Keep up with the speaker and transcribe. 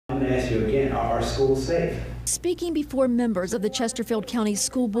going to ask you again, are our schools safe? Speaking before members of the Chesterfield County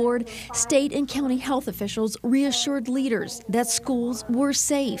School Board, state and county health officials reassured leaders that schools were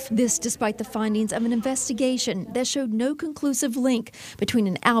safe. This despite the findings of an investigation that showed no conclusive link between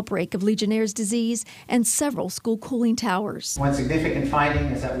an outbreak of Legionnaire's disease and several school cooling towers. One significant finding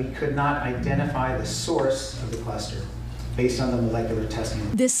is that we could not identify the source of the cluster based on the molecular testing.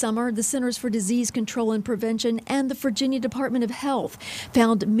 This summer, the Centers for Disease Control and Prevention and the Virginia Department of Health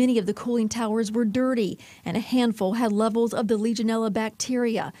found many of the cooling towers were dirty, and a handful had levels of the Legionella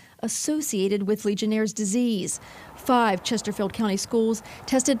bacteria associated with Legionnaire's disease. 5 Chesterfield County schools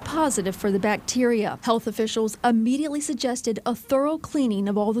tested positive for the bacteria. Health officials immediately suggested a thorough cleaning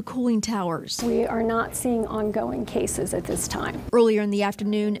of all the cooling towers. We are not seeing ongoing cases at this time. Earlier in the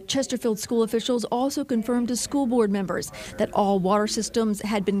afternoon, Chesterfield school officials also confirmed to school board members that all water systems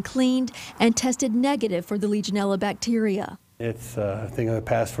had been cleaned and tested negative for the Legionella bacteria. It's a thing of the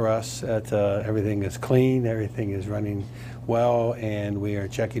past for us. Everything is clean, everything is running well, and we are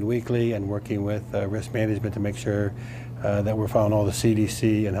checking weekly and working with risk management to make sure that we're following all the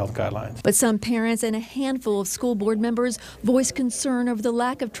CDC and health guidelines. But some parents and a handful of school board members voiced concern over the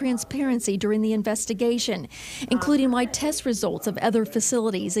lack of transparency during the investigation, including why test results of other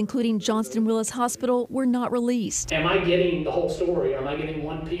facilities, including Johnston Willis Hospital, were not released. Am I getting the whole story, or am I getting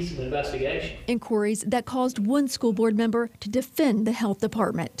one piece of the investigation? Inquiries that caused one school board member to defend the health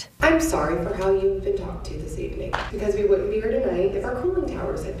department. I'm sorry for how you've been talked to this evening, because we wouldn't be here tonight if our cooling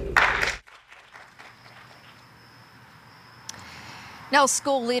towers had been cleaned. Now,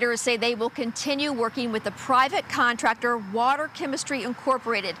 school leaders say they will continue working with the private contractor Water Chemistry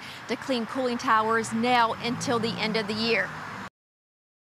Incorporated to clean cooling towers now until the end of the year.